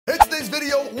today's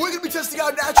video, we're going to be testing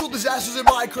out natural disasters in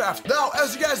Minecraft. Now,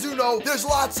 as you guys do know, there's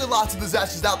lots and lots of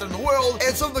disasters out there in the world,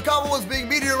 and some of the common ones being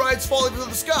meteorites falling from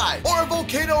the sky, or a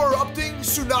volcano erupting,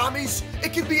 tsunamis,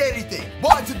 it can be anything.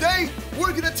 But today,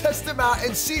 we're going to test them out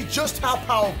and see just how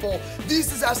powerful these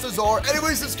disasters are.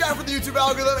 Anyway, subscribe for the YouTube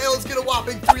algorithm, and let's get a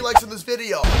whopping 3 likes on this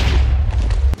video.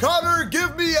 Connor,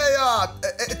 give me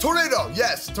a tornado.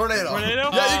 Yes, tornado. Tornado?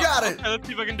 Yeah, you got it. Okay, let's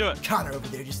see if I can do it. Connor over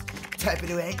there just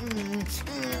typing away.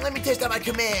 Let me test out my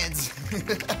commands.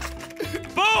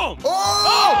 Boom!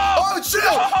 Oh,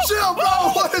 chill,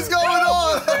 bro. What is going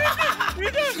on?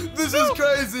 This is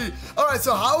crazy. All right,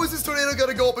 so how is this tornado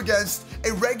gonna go up against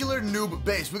a regular noob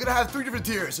base? We're gonna have 3 different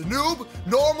tiers: noob,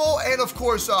 normal, and of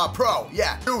course, pro.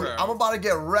 Yeah, dude, I'm about to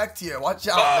get wrecked here. Watch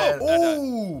out, man.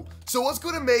 Ooh. So what's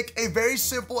going to make a very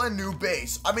simple and new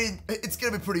base? I mean, it's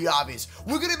going to be pretty obvious.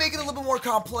 We're going to make it a little bit more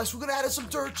complex. We're going to add in some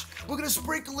dirt. We're going to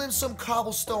sprinkle in some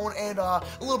cobblestone and a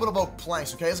little bit of oak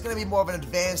planks, okay? It's going to be more of an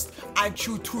advanced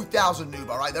IQ 2000 noob,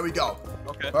 all right? There we go.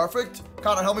 Okay. Perfect.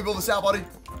 Connor, help me build this out, buddy.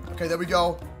 Okay, there we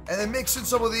go. And then mix in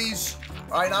some of these.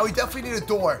 All right, now we definitely need a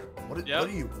door. What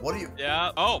are you?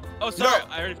 Yeah. Oh,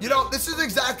 sorry. You know, this is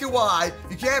exactly why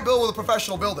you can't build with a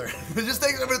professional builder. It just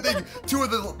takes everything to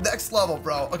the next level,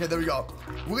 bro. Okay, there we go.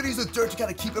 We're gonna use the dirt to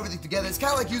kind of keep everything together. It's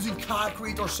kind of like using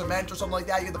concrete or cement or something like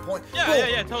that. You get the point?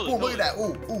 Yeah, totally. Look at that.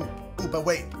 Ooh, but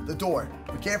wait, the door.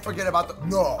 We can't forget about the.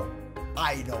 No,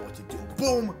 I know what to do.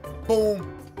 Boom,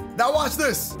 boom. Now watch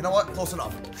this. You know what? Close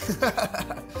enough.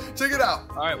 Check it out.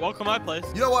 All right, welcome to my place.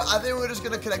 You know what? I think we're just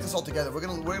gonna connect this all together. We're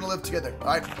gonna live together. All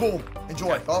right, boom.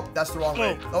 Enjoy. Okay. Oh, that's the wrong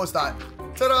way. No, it's not.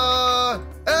 Ta-da!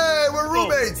 Hey, we're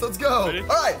roommates. Let's go. Ready? All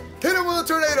right, hit it with a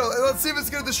tornado, and let's see if it's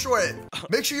gonna destroy it.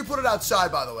 Make sure you put it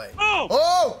outside, by the way.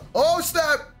 Oh,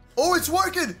 snap! Oh, it's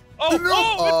working.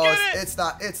 It's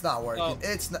not working.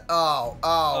 It's not.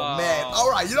 Oh, man. All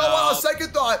right. You know what? On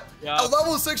second thought, a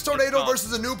level 6 tornado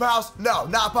versus a noob house, no,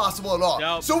 not possible at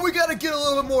all. So we gotta get a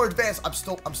little bit more advanced. I'm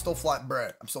still flying,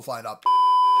 bruh. I'm still flying up.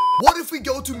 What if we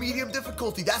go to medium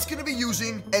difficulty? That's gonna be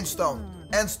using endstone.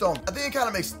 I think it kind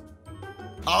of makes.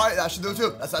 All right, that should do it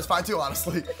too. That's fine too,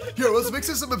 honestly. Here, let's mix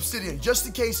in some obsidian, just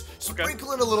in case.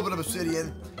 Sprinkle in a little bit of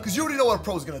obsidian, because you already know what a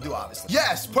pro's gonna do, obviously.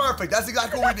 Yes, perfect. That's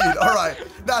exactly what we need. All right,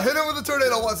 now hit him with the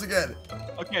tornado once again.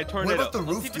 Okay, tornado. What about the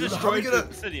roof, dude? How are we gonna?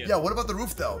 Yeah, what about the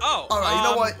roof though? All right, you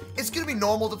know what? It's gonna be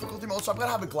normal difficulty mode, so I'm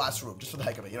gonna have a glass roof just for the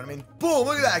heck of it. You know what I mean? Boom!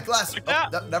 Look at that glass.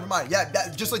 Never mind. Yeah,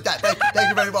 just like that. Thank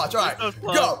you very much. All right,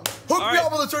 go. Hook me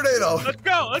up with a tornado. Let's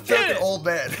go. Let's get it. Old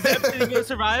man. Is gonna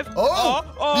survive? The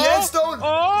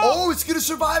endstone. Oh, it's gonna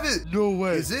survive it. No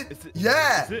way. Is it?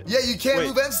 Yeah. Yeah, you can't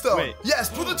move endstone. Yes,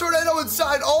 put the tornado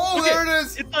inside. Oh, there it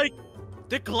is. It's like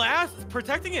the glass is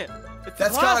protecting it.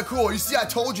 That's kind of cool. You see, I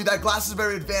told you that glass is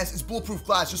very advanced. It's bulletproof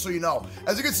glass, just so you know.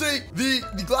 As you can see,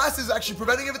 the glass is actually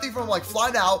preventing everything from like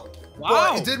flying out.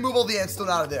 Wow. But it did move all the endstone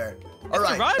out of there. All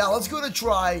right, now let's go to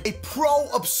try a pro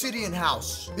obsidian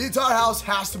house. The entire house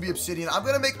has to be obsidian. I'm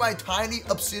gonna make my tiny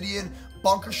obsidian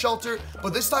bunker shelter,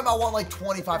 but this time I want like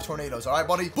 25 tornadoes. All right,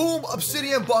 buddy. Boom,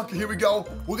 obsidian bunker. Here we go.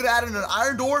 We're gonna add in an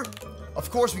iron door.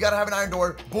 Of course, we gotta have an iron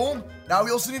door. Boom. Now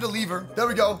we also need a lever. There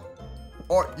we go.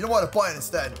 Or you know what? A button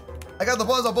instead. I got the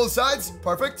buttons on both sides.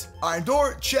 Perfect. Iron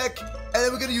door, check. And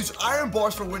then we're gonna use iron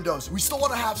bars for windows. We still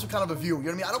want to have some kind of a view. You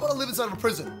know what I mean? I don't want to live inside of a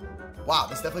prison. Wow,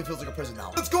 this definitely feels like a prison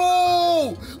now. Let's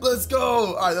go! Let's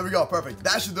go! All right, there we go. Perfect.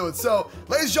 That should do it. So,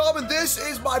 ladies and gentlemen, this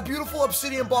is my beautiful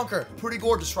obsidian bunker. Pretty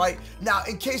gorgeous, right? Now,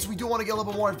 in case we do want to get a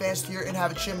little bit more advanced here and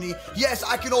have a chimney, yes,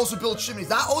 I can also build chimneys.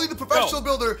 Not only the professional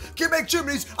builder can make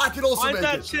chimneys, I can also make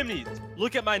it. Chimneys.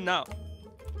 Look at mine now.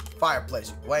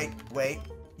 Fireplace. Wait.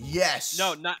 Yes.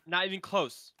 No, not even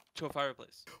close to a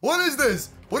fireplace. What is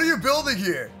this? What are you building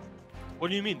here?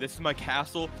 What do you mean? This is my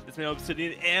castle. It's made of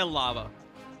obsidian and lava.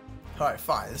 All right,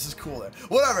 fine. This is cooler.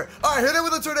 Whatever. All right, hit it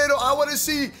with a tornado. I want to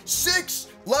see 6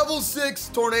 level 6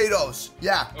 tornadoes.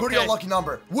 Yeah, pretty unlucky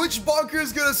number. Which bunker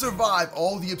is going to survive?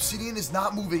 Oh, the obsidian is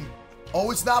not moving. Oh,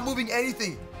 it's not moving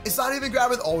anything. It's not even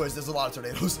grabbing. Oh, there's a lot of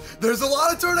tornadoes. There's a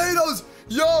lot of tornadoes.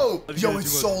 Yo,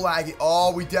 it's so laggy.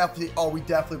 Oh, we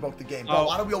definitely broke the game. Bro,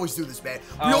 why do we always do this, man?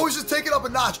 We always just take it up a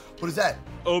notch. What is that?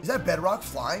 Is that bedrock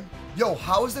flying? Yo,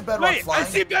 how is the bedrock flying? I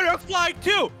see bedrock flying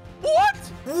too. What?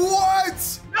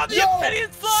 Now the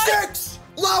obsidian's flying. 6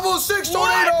 level 6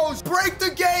 tornadoes. Break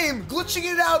the game.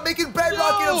 Glitching it out, making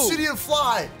bedrock and obsidian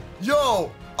fly.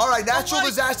 Yo. All right, natural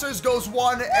disasters goes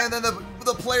 1, and then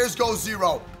the players go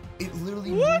 0. It literally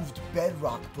moved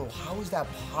bedrock, bro. How is that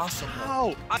possible?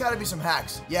 How? Gotta be some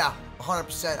hacks. Yeah,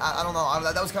 100%. I don't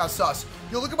know. That was kind of sus.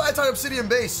 Yo, look at my entire obsidian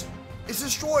base. It's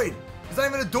destroyed. It's not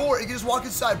even a door. You can just walk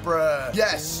inside, bruh.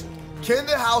 Yes. Can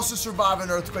the houses survive an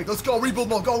earthquake? Let's go. Rebuild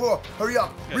mode. Go. Hurry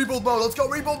up. Okay. Rebuild mode. Let's go.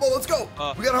 Rebuild mode. Let's go.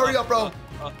 We gotta hurry up, bro.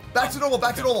 Back to normal.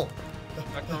 Back to normal.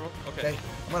 Back to normal? Okay.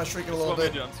 I'm gonna shrink it a little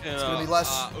bit. It's gonna be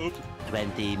less.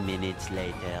 20 minutes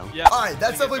later. Yeah, all right,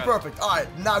 that's definitely perfect. All right,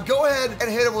 now go ahead and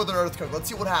hit him with an earthquake. Let's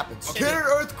see what happens. Okay. Can an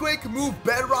earthquake move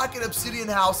bedrock and obsidian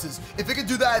houses? If it can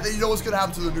do that, then you know what's gonna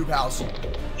happen to the noob house.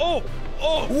 Oh!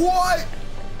 What?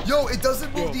 Yo, it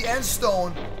doesn't move the end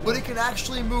stone, but it can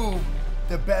actually move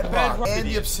the bedrock and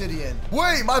the obsidian.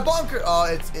 Wait, my bunker. Oh,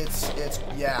 it's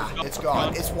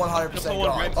gone. It's 100%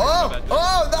 gone. No,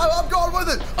 I'm going with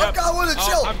it. I'm going with it.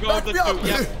 Chill. Back me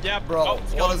up. Yep. Bro,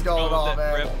 what is going on,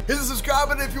 man? Hit the subscribe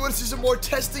button if you want to see some more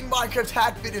testing Minecraft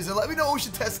hack videos, and let me know what we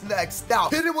should test next. Now,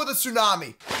 hit him with a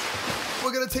tsunami.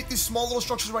 We're gonna take these small little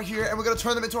structures right here and we're gonna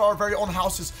turn them into our very own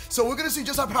houses. So we're gonna see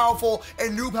just how powerful a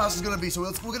noob house is gonna be. So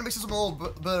we're gonna mix in some little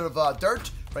bit of dirt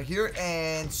right here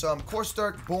and some coarse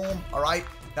dirt. Boom. All right.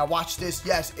 Now watch this.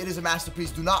 Yes, it is a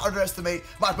masterpiece. Do not underestimate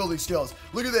my building skills.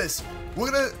 Look at this. We're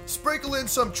gonna sprinkle in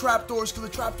some trapdoors because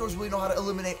the trapdoors really know how to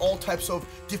eliminate all types of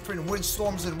different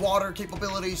windstorms and water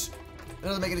capabilities. It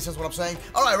doesn't make any sense what I'm saying.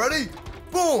 All right, ready?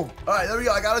 Boom. All right, there we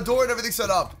go. I got a door and everything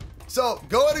set up. So,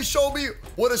 go ahead and show me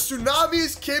what a tsunami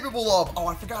is capable of. Oh,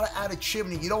 I forgot to add a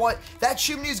chimney. You know what? That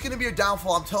chimney is going to be your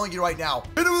downfall. I'm telling you right now.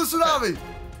 Hit it with a tsunami.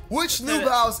 Which noob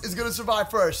house is going to survive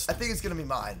first? I think it's going to be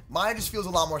mine. Mine just feels a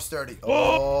lot more sturdy.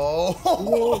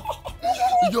 Oh.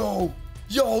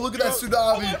 Yo, look at that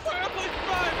tsunami.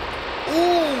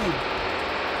 Ooh.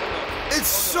 It's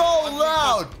so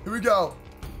loud. Here we go.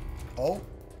 Oh.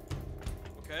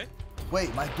 Okay.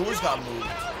 Wait, my doors got moved.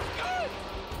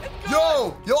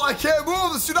 Yo, I can't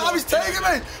move. The tsunami's taking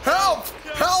me. Help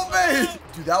me.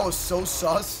 Dude, that was so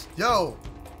sus. Yo,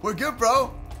 we're good,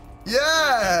 bro.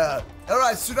 Yeah. All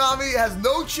right, tsunami has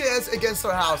no chance against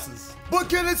our houses. But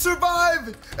can it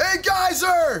survive a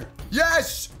geyser?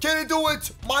 Yes. Can it do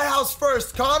it? My house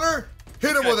first. Connor,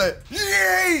 hit him with it.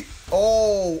 Yay.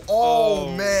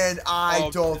 Oh, man. I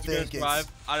don't think it's. I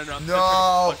don't know.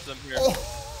 No.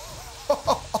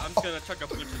 I'm just gonna chuck a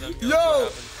bunch of them. Yo,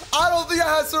 I don't think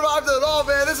I have survived it at all,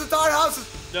 man. This entire house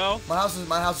is... No. My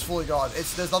house is fully gone.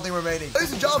 There's nothing remaining.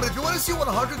 Ladies and gentlemen, if you want to see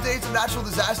 100 days of natural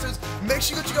disasters, make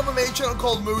sure you go check out my main channel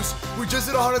called Moose. We just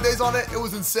did 100 days on it. It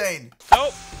was insane.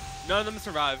 Nope. None of them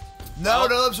survived. No,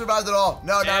 none of them survived at all.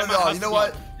 No, not at all. You know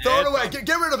what? Throw it away. Get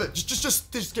rid of it.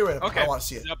 Just get rid of it. Okay. I want to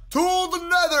see it. Yep. To the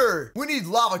nether. We need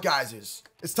lava geysers.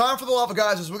 It's time for the lava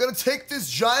geysers. We're going to take this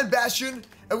giant bastion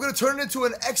and we're going to turn it into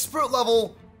an expert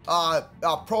level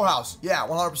pro house. Yeah,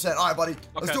 100%. All right, buddy.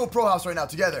 Let's do a pro house right now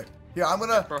together. Here, I'm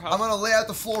gonna lay out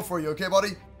the floor for you, okay, buddy?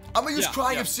 I'm gonna use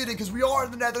crying obsidian because we are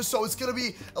in the nether, so it's gonna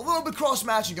be a little bit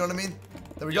cross-matching, you know what I mean?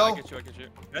 There we go. I get you. Okay.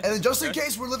 And then just in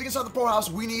case we're living inside the pro house,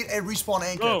 we need a respawn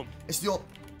anchor. Boom. It's the old...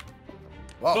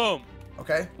 Whoa. Boom.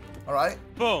 Okay. All right.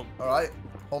 Boom. All right.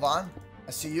 Hold on.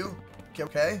 I see you.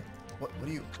 Okay. What are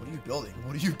you building?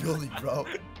 What are you building, bro?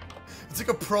 It's like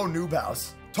a pro noob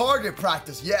house. Target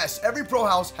practice. Yes, every pro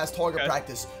house has target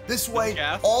practice. This way,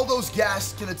 all those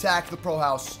gas can attack the pro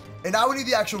house. And now we need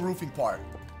the actual roofing part.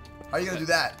 How are you gonna do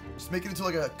that? Just make it into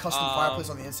like a custom fireplace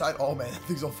on the inside. Oh man, that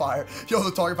thing's on fire. Yo, the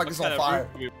target practice is on fire.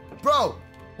 Bro,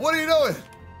 what are you doing?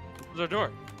 There's our door.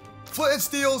 Flint and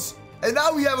steels. And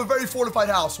now we have a very fortified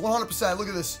house. 100%. Look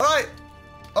at this. All right.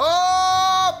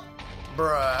 Oh,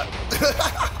 bruh.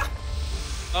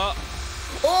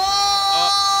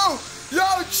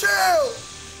 Yo,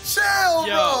 chill,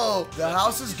 bro. The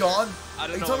house is gone. Are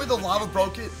you telling me the lava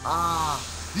broke it?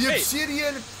 The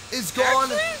obsidian is gone.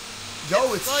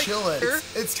 Yo, it's chilling.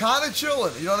 It's kind of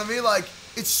chilling. You know what I mean? Like,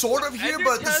 it's sort of here,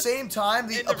 but at the same time,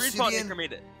 the obsidian.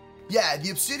 Yeah, the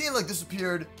obsidian like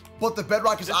disappeared, but the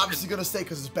bedrock is obviously gonna stay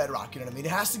because it's bedrock. You know what I mean?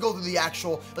 It has to go through the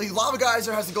actual, like, lava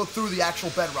geyser has to go through the actual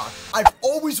bedrock. I've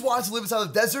always wanted to live inside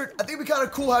the desert. I think it'd be kind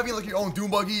of cool having like your own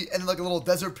doom buggy and like a little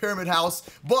desert pyramid house.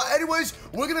 But anyways,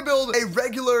 we're gonna build a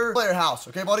regular player house.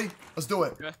 Okay, buddy? Let's do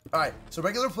it. Okay. All right. So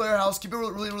regular player house. Keep it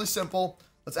really simple.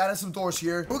 Let's add in some doors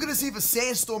here. We're gonna see if a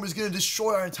sandstorm is gonna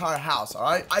destroy our entire house, all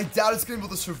right? I doubt it's gonna be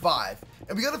able to survive.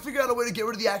 And we gotta figure out a way to get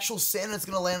rid of the actual sand that's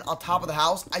gonna land on top of the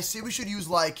house. I say we should use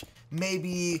like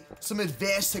maybe some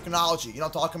advanced technology. You know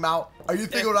what I'm talking about? Are you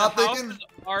thinking what I'm thinking? The house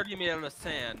is already made out of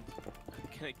sand.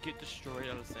 Can it get destroyed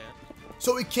out of sand?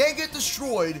 So it can't get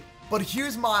destroyed, but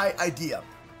here's my idea.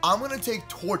 I'm gonna take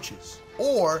torches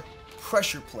or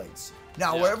pressure plates.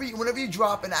 Now, whenever you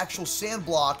drop an actual sand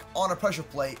block on a pressure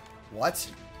plate, what?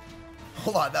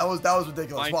 Hold on, that was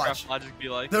ridiculous. Minecraft Watch. logic be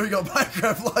like. There we go.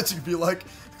 Minecraft logic be like.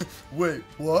 Wait,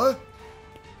 what?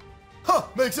 Huh?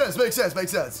 Makes sense.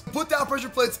 Put down pressure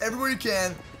plates everywhere you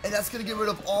can, and that's gonna get rid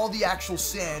of all the actual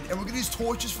sand. And we're gonna use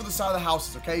torches for the side of the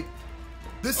houses. Okay.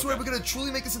 This way, we're gonna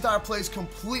truly make this entire place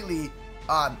completely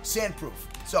sandproof.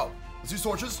 So let's use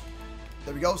torches.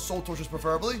 There we go. Soul torches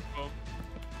preferably.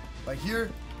 Right here.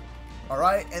 All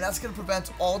right, and that's gonna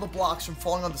prevent all the blocks from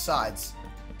falling on the sides.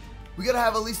 We gotta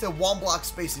have at least a 1 block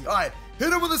spacing. All right,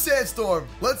 hit him with a sandstorm.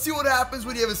 Let's see what happens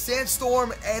when you have a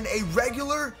sandstorm and a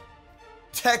regular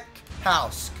tech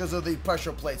house. Because of the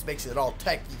pressure plates makes it all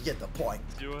tech. You get the point.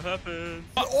 See what happens.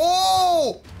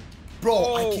 Oh!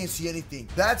 Bro, I can't see anything.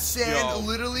 That sand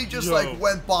literally just like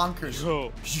went bonkers.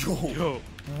 Yo.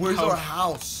 Where's our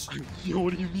house? Yo,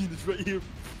 what do you mean? It's right here.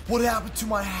 What happened to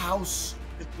my house?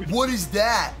 What is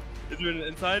that? Is there an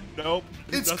inside? Nope.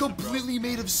 It's completely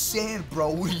made of sand, bro.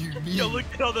 What do you mean? Yo, look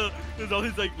at all there's all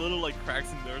these like little like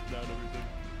cracks in the earth now and everything.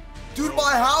 Dude,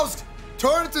 my house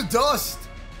turned to dust.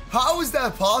 How is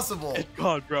that possible? It's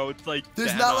gone, bro. It's like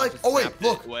there's not like. Oh wait,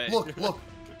 look.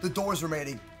 The door's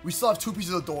remaining. We still have 2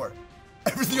 pieces of the door.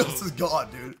 Everything else is gone,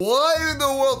 dude. What in the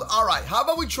world? All right, how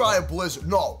about we try a blizzard?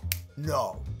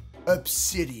 No.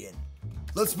 Obsidian.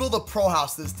 Let's build a pro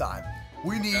house this time.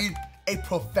 We need a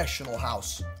professional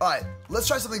house. All right, let's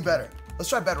try something better. Let's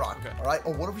try bedrock. All right.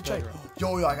 Oh, what if we try?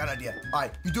 Yo, I got an idea. All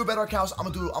right, you do a bedrock house. I'm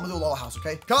gonna do a lava house.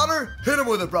 Okay. Connor, hit him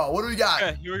with it, bro. What do we got?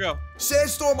 Okay, here we go.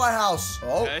 Sandstorm my house.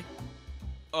 Oh. Okay.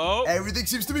 Oh. Everything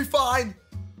seems to be fine.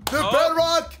 The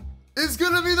bedrock is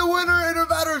gonna be the winner in a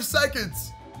matter of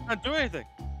seconds. Not doing anything.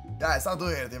 Yeah, it's not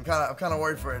doing anything. I'm kind of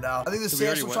worried for it now. I think the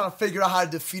sandstorm's trying to figure out how to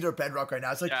defeat our bedrock right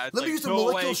now. It's like, let me use the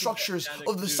molecular structures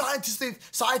of the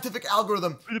scientific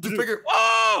algorithm to figure.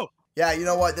 Oh! Yeah, you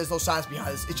know what? There's no science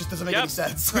behind this. It just doesn't make any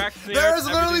sense. There is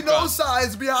literally no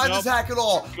science behind this hack at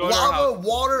all. Lava,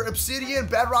 water, obsidian,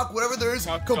 bedrock, whatever there is,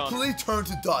 completely turned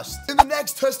to dust. In the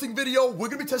next testing video, we're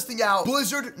going to be testing out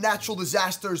Blizzard Natural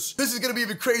Disasters. This is going to be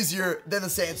even crazier than the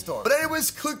sandstorm. But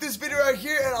anyways, click this video right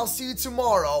here, and I'll see you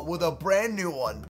tomorrow with a brand new one.